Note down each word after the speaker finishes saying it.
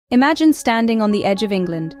Imagine standing on the edge of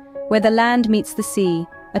England, where the land meets the sea,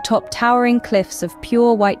 atop towering cliffs of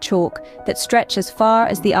pure white chalk that stretch as far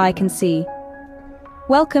as the eye can see.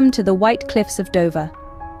 Welcome to the White Cliffs of Dover.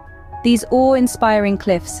 These awe-inspiring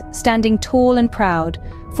cliffs, standing tall and proud,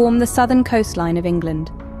 form the southern coastline of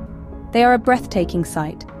England. They are a breathtaking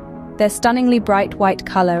sight, their stunningly bright white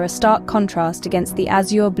colour a stark contrast against the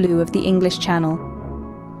azure blue of the English Channel.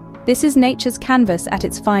 This is nature's canvas at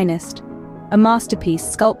its finest, a masterpiece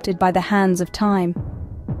sculpted by the hands of time.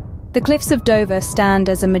 The cliffs of Dover stand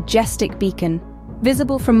as a majestic beacon,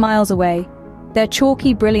 visible from miles away, their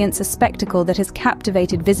chalky brilliance a spectacle that has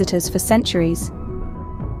captivated visitors for centuries.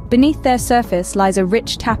 Beneath their surface lies a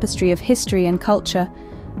rich tapestry of history and culture,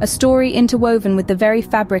 a story interwoven with the very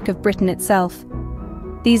fabric of Britain itself.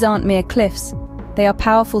 These aren't mere cliffs, they are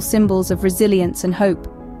powerful symbols of resilience and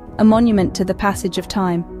hope, a monument to the passage of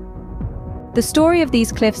time. The story of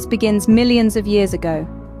these cliffs begins millions of years ago,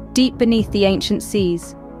 deep beneath the ancient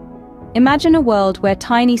seas. Imagine a world where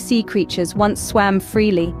tiny sea creatures once swam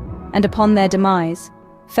freely, and upon their demise,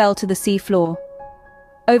 fell to the sea floor.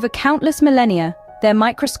 Over countless millennia, their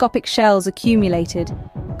microscopic shells accumulated,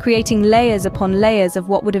 creating layers upon layers of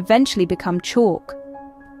what would eventually become chalk.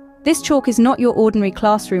 This chalk is not your ordinary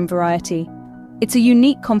classroom variety. It's a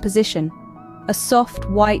unique composition, a soft,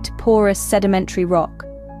 white, porous sedimentary rock.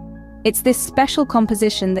 It's this special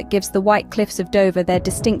composition that gives the White Cliffs of Dover their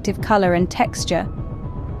distinctive colour and texture.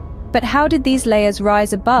 But how did these layers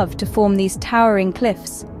rise above to form these towering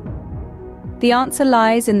cliffs? The answer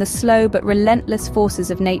lies in the slow but relentless forces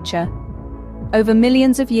of nature. Over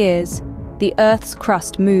millions of years, the Earth's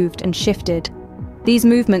crust moved and shifted. These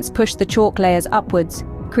movements pushed the chalk layers upwards,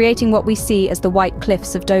 creating what we see as the White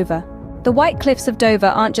Cliffs of Dover. The White Cliffs of Dover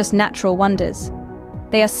aren't just natural wonders.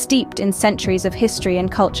 They are steeped in centuries of history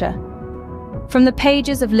and culture. From the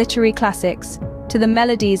pages of literary classics to the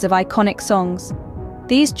melodies of iconic songs,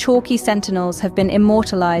 these chalky sentinels have been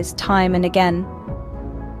immortalized time and again.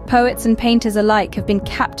 Poets and painters alike have been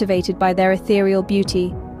captivated by their ethereal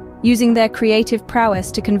beauty, using their creative prowess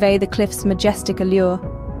to convey the cliff's majestic allure.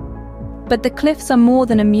 But the cliffs are more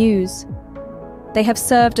than a muse. They have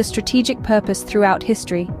served a strategic purpose throughout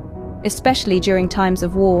history, especially during times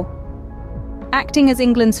of war. Acting as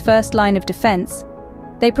England's first line of defence,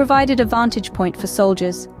 they provided a vantage point for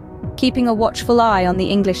soldiers, keeping a watchful eye on the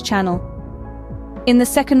English Channel. In the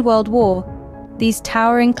Second World War, these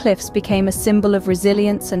towering cliffs became a symbol of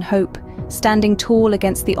resilience and hope, standing tall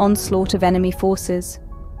against the onslaught of enemy forces.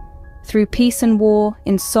 Through peace and war,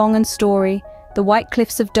 in song and story, the White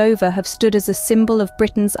Cliffs of Dover have stood as a symbol of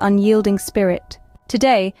Britain's unyielding spirit.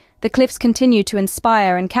 Today, the cliffs continue to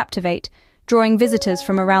inspire and captivate, drawing visitors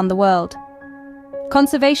from around the world.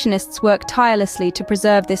 Conservationists work tirelessly to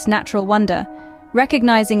preserve this natural wonder,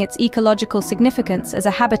 recognizing its ecological significance as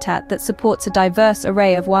a habitat that supports a diverse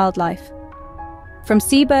array of wildlife. From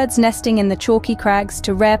seabirds nesting in the chalky crags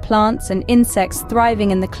to rare plants and insects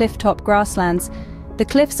thriving in the cliff-top grasslands, the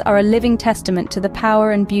cliffs are a living testament to the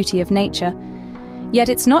power and beauty of nature. Yet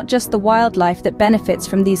it's not just the wildlife that benefits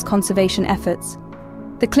from these conservation efforts.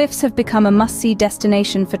 The cliffs have become a must-see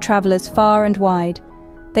destination for travelers far and wide.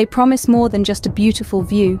 They promise more than just a beautiful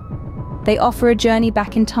view. They offer a journey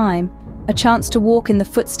back in time, a chance to walk in the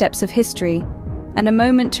footsteps of history, and a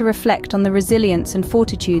moment to reflect on the resilience and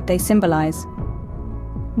fortitude they symbolize.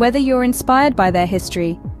 Whether you're inspired by their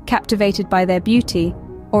history, captivated by their beauty,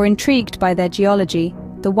 or intrigued by their geology,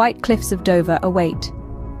 the White Cliffs of Dover await.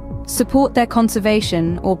 Support their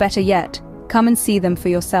conservation, or better yet, come and see them for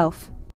yourself.